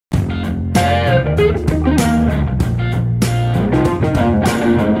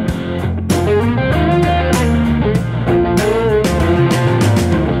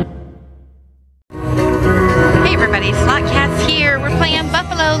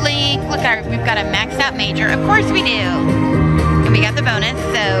We've got a maxed out major. Of course we do. And we got the bonus,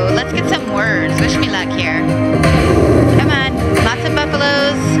 so let's get some words. Wish me luck here. Come on. Lots of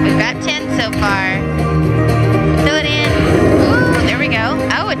buffaloes. We've got 10 so far. Fill it in. Ooh, there we go.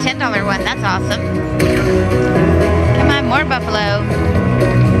 Oh, a $10 one. That's awesome. Come on, more buffalo.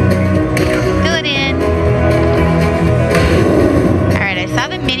 Fill it in. Alright, I saw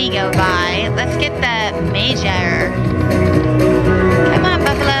the mini go by. Let's get the major. Come on,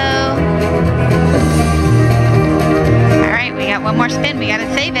 buffalo. Alright, we got one more spin. We gotta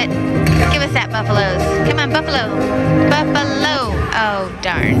save it. Give us that buffaloes. Come on, buffalo. Buffalo. Oh,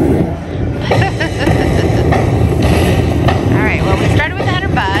 darn. Alright, well, we started with $100.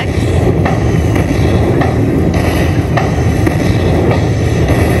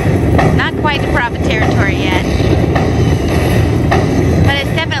 Not quite to profit territory yet. But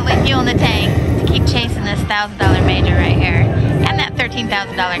it's definitely fueling the tank to keep chasing this $1,000 major right here. And that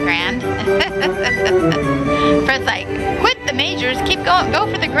 $13,000 grand. Fred's like, quit the majors, keep going, go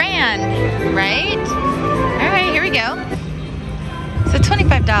for the grand, right? All right, here we go. So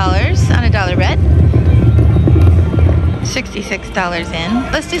 $25 on a dollar bet. $66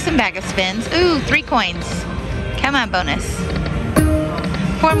 in. Let's do some bag of spins. Ooh, 3 coins. Come on, bonus.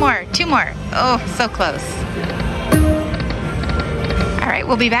 4 more, 2 more. Oh, so close. All right,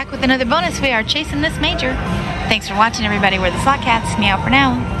 we'll be back with another bonus. We are chasing this major. Thanks for watching, everybody. We're the Slot Cats. Meow for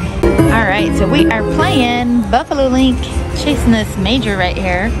now. All right, so we are playing Buffalo Link, chasing this major right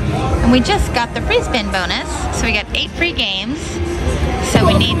here. And we just got the free spin bonus. So we got 8 free games. So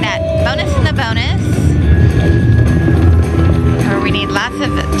we need that bonus in the bonus. Or we need lots of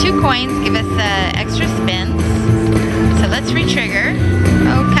 2 coins, give us extra spins. So let's re-trigger.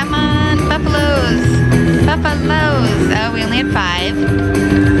 Oh, come on, buffaloes. Buffaloes. Oh, we only had 5.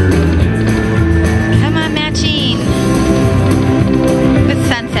 Come on, matching. With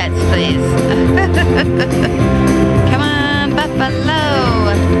sunsets, please. Come on, buffalo.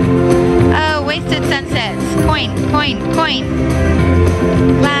 Oh, wasted sunsets. Coin, coin, coin.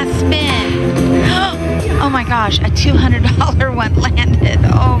 Last spin. Oh my gosh, a $200 one landed.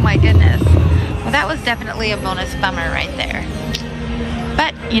 Oh my goodness. Well, that was definitely a bonus bummer right there.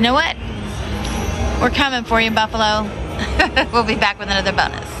 But you know what? We're coming for you, Buffalo. We'll be back with another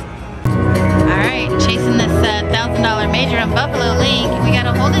bonus. Alright, chasing this $1,000 major on Buffalo Link. We got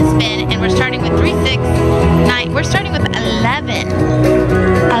a hold and spin, and we're starting with 3, 6, 9. We're starting with 11.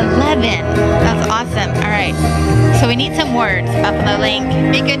 11. That's awesome. Alright, so we need some words, Buffalo Link.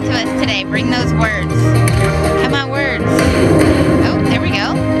 Be good to us today. Bring those words. Come on, words. Oh, there we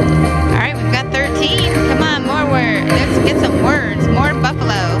go. Alright, we've got 13. Come on, more words. Let's get some words. More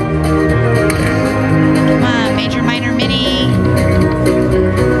buffalo. Come on, major, minor, mini.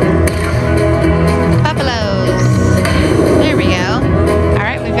 Buffaloes. There we go.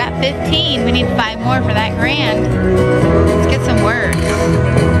 Alright, we've got 15. We need 5 more for that grand. Let's get some words.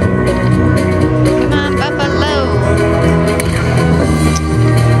 Come on, buffalo.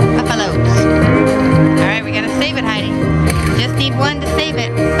 Buffaloes. Alright, we gotta save it, Heidi. Just need 1 to save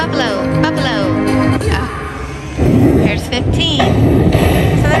it. Buffalo, buffalo. Oh. Here's 15. So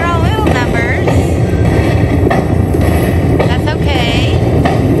they're all little numbers. That's okay.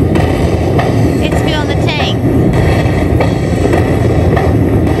 It's fueling the tank.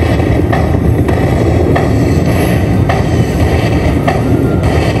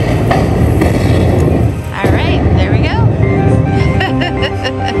 Alright, there we go.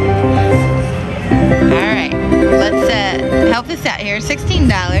 Alright, let's help this out here. $16.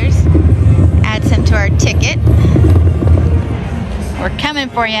 Add some to our ticket. We're coming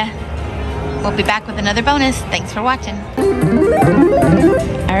for you. We'll be back with another bonus. Thanks for watching.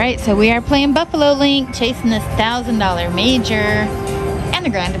 Alright, so we are playing Buffalo Link, chasing this $1,000 major, and the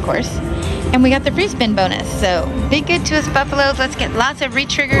grand, of course. And we got the free spin bonus, so be good to us, Buffaloes. Let's get lots of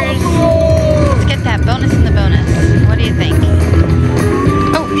re-triggers. Let's get that bonus in the bonus. What do you think?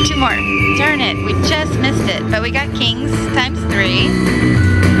 Oh, 2 more. Darn it, we just missed it. But we got kings times 3.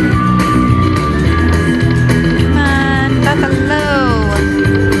 Come on, Buffalo.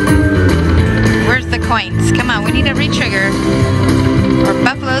 Where's the coins? Come on, we need a re-trigger. Or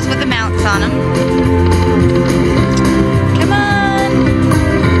buffaloes with the mounts on them. Come on.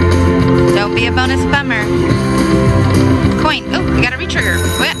 Don't be a bonus bummer. Coin. Oh, we got a re-trigger.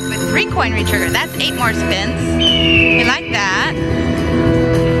 With 3 coin re-trigger. That's 8 more spins. We like that.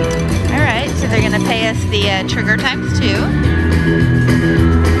 Alright, so they're going to pay us the trigger times 2.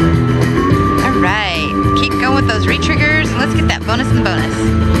 the bonus.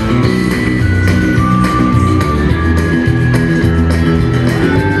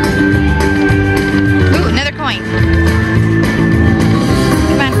 Ooh, another coin.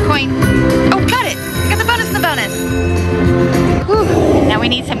 Come on, coin. Oh, got it. Got the bonus in the bonus. Whew. Now we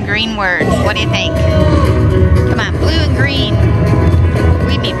need some green words. What do you think? Come on, blue and green.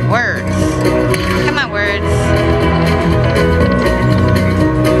 We need words. Come on, words.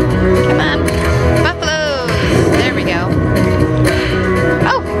 Come on. Buffaloes. There we go.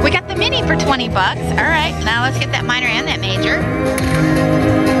 Oh, we got the mini for 20 bucks. All right, now let's get that minor and that major.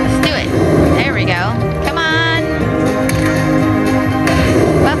 Let's do it. There we go. Come on.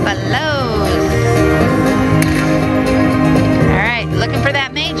 Buffaloes. All right, looking for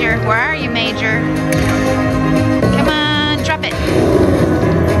that major. Where are you, major? Come on, drop it.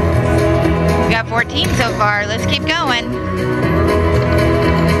 We got 14 so far. Let's keep going.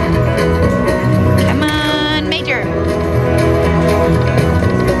 Come on, major.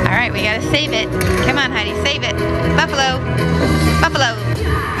 All right, we gotta save it. Come on, Heidi, save it. Buffalo. Buffalo.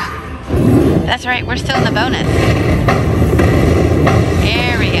 That's right, we're still in the bonus.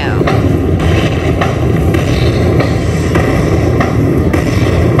 There we go.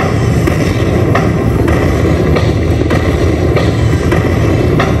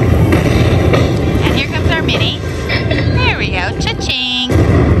 And here comes our mini. There we go, cha-ching.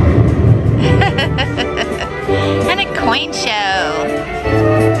 And a coin show.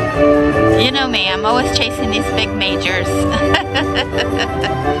 You know me, I'm always chasing these big majors.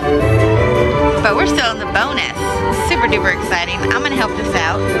 But we're still in the bonus. Super duper exciting. I'm gonna help this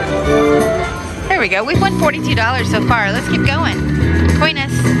out. There we go. We've won $42 so far. Let's keep going. Coin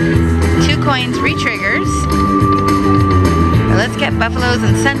us. 2 coins, re-triggers. Let's get buffaloes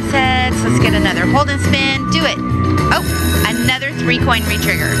and sunsets. Let's get another hold and spin. Do it. Oh, another 3 coin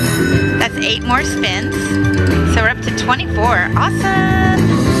re-trigger. That's 8 more spins. So we're up to 24. Awesome.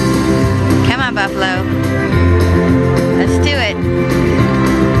 Come on, buffalo. Let's do it.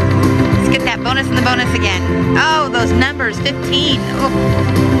 Let's get that bonus in the bonus again. Oh, those numbers, 15. Oh.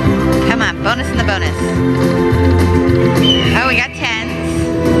 Come on, bonus in the bonus. Oh, we got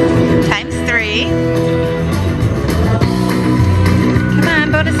 10s. Times 3. Come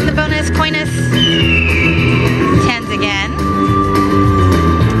on, bonus in the bonus. Coin us. 10s again.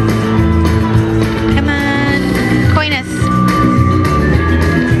 Come on. Coin us.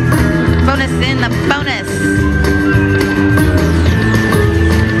 Bonus in the bonus.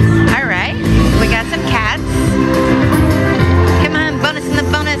 Alright. We got some cats. Come on, bonus in the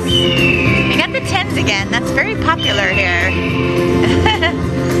bonus. We got the 10s again. That's very popular here.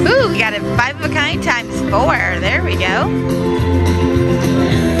 Ooh, we got a 5 of a kind times 4. There we go.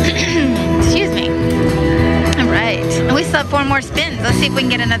 Excuse me. Alright. And we still have 4 more spins. Let's see if we can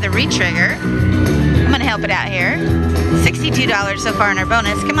get another re-trigger. I'm going to help it out here. $62 so far in our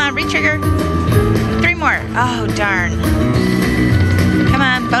bonus. Come on, re-trigger. 3 more. Oh, darn. Come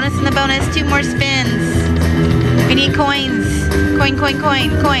on, bonus in the bonus. 2 more spins. We need coins. Coin, coin,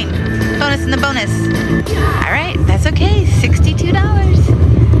 coin, coin. Bonus in the bonus. Alright, that's okay. $62.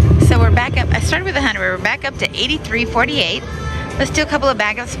 So we're back up. I started with 100. We're back up to 83.48. Let's do a couple of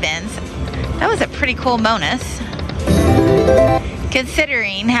bag of spins. That was a pretty cool bonus,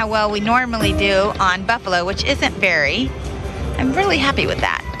 considering how well we normally do on Buffalo, which isn't very. I'm really happy with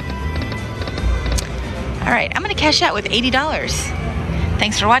that. All right, I'm gonna cash out with $80.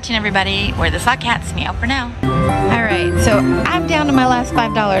 Thanks for watching, everybody. We're the Sock Cats. Meow for now. All right, so I'm down to my last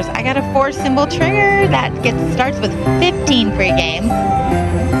 $5. I got a 4-symbol trigger that starts with 15 free games.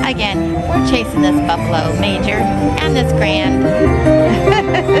 Again, we're chasing this Buffalo major and this grand.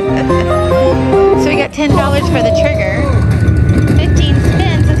 So we got $10 for the trigger. 15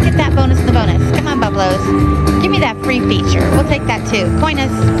 spins. Let's get that bonus in the bonus. Come on, Buffaloes. Give me that free feature. We'll take that too. Coin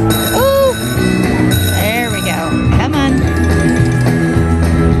us. Ooh! There we go. Come on.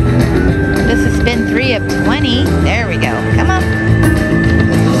 This is spin 3 of 20. There we go. Come on.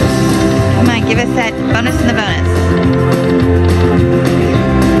 Come on, give us that bonus in the bonus.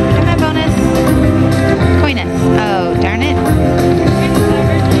 Come on, bonus. Coin us. Oh, darn it.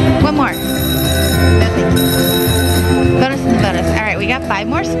 1 more. No, thank you. Bonus in the bonus. All right, we got 5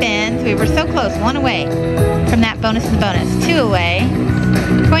 more spins. We were so close. 1 away from that bonus in the bonus. 2 away.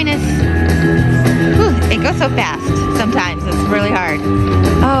 Coin us. Whew, it goes so fast sometimes. It's really hard.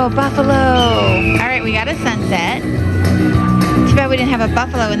 Oh, buffalo. All right, we got a sunset. Too bad we didn't have a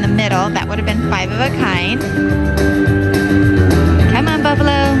buffalo in the middle. That would have been 5 of a kind. Come on,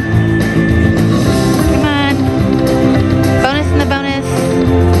 buffalo. Come on. Bonus in the bonus.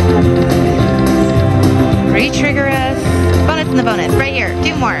 Re-trigger us. Bonus in the bonus. Right here.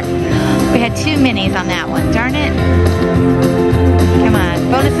 2 more. We had 2 minis on that one. Darn it. Come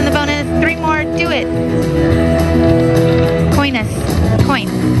on. Bonus in the bonus. 3 more. Do it. Coin us. Coin.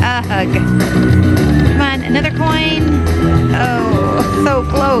 A hug. Come on. Another coin. Oh, so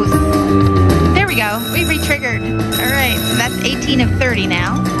close. There we go. We re-triggered. All right. So that's 18 of 30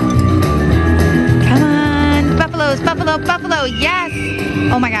 now. Come on. Buffaloes. Buffalo. Buffalo. Yes.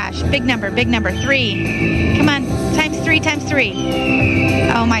 Oh my gosh. Big number. Big number. 3. Come on. Times 3. Times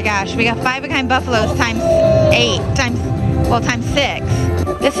 3. Oh my gosh. We got 5 of kind buffaloes times 8. Times 6.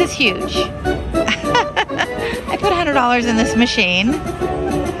 This is huge. I put $100 in this machine.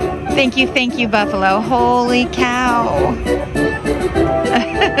 Thank you, Buffalo. Holy cow.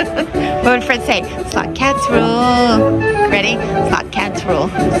 What would Fred say? Slot cats rule. Ready? Slot cats rule.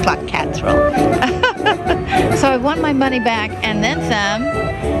 Slot cats rule. So I won my money back and then some.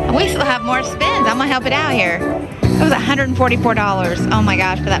 And we still have more spins. I'm going to help it out here. It was $144. Oh my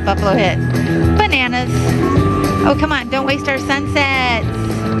gosh, for that Buffalo hit. Bananas. Oh, come on. Don't waste our sunsets.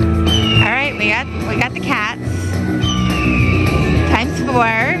 All right, we got the cats. Times 4.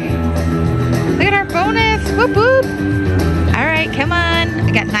 Look at our bonus. Whoop, whoop. All right, come on.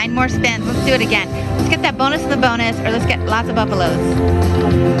 I got 9 more spins. Let's do it again. Let's get that bonus in the bonus, or let's get lots of buffaloes.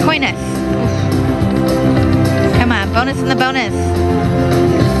 Coin us. Come on, bonus in the bonus.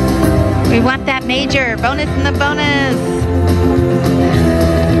 We want that major. Bonus in the bonus.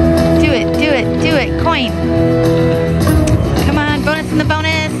 Do it, do it, do it. Coin. Come on, bonus in the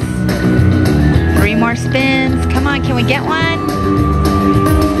bonus. 3 more spins. Come on, can we get one?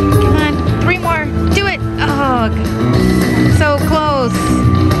 Come on, 3 more. Do it. Oh, so close.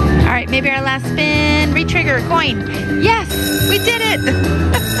 All right, maybe our last spin. Re-trigger, coin. Yes, we did it.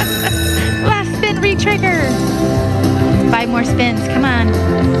 Last spin, re-trigger. 5 more spins, come on.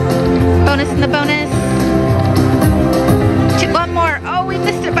 Bonus in the bonus. 1 more. Oh, we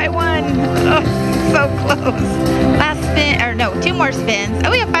missed it by 1. Oh, so close. Last spin, or no, 2 more spins.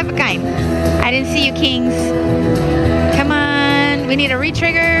 Oh, we have 5 of kind. I didn't see you, kings. Come on, we need a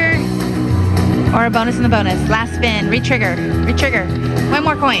re-trigger or a bonus in the bonus. Last spin, re-trigger, re-trigger. 1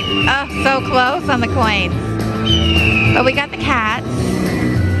 more coin. Oh, so close on the coins. But we got the cats.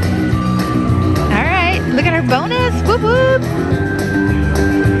 All right, look at our bonus. Whoop, whoop.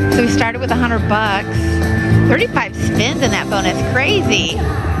 So we started with $100. 35 spins in that bonus. Crazy.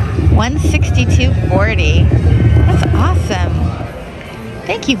 162.40. That's awesome.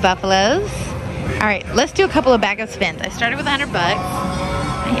 Thank you, buffaloes. All right, let's do a couple of backup spins. I started with $100.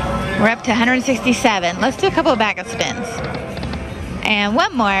 We're up to 167. Let's do a couple of backup spins. And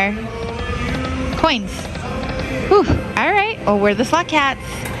 1 more. Coins. Whew. All right. Well, we're the slot cats.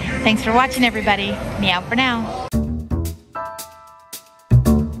 Thanks for watching, everybody. Meow for now.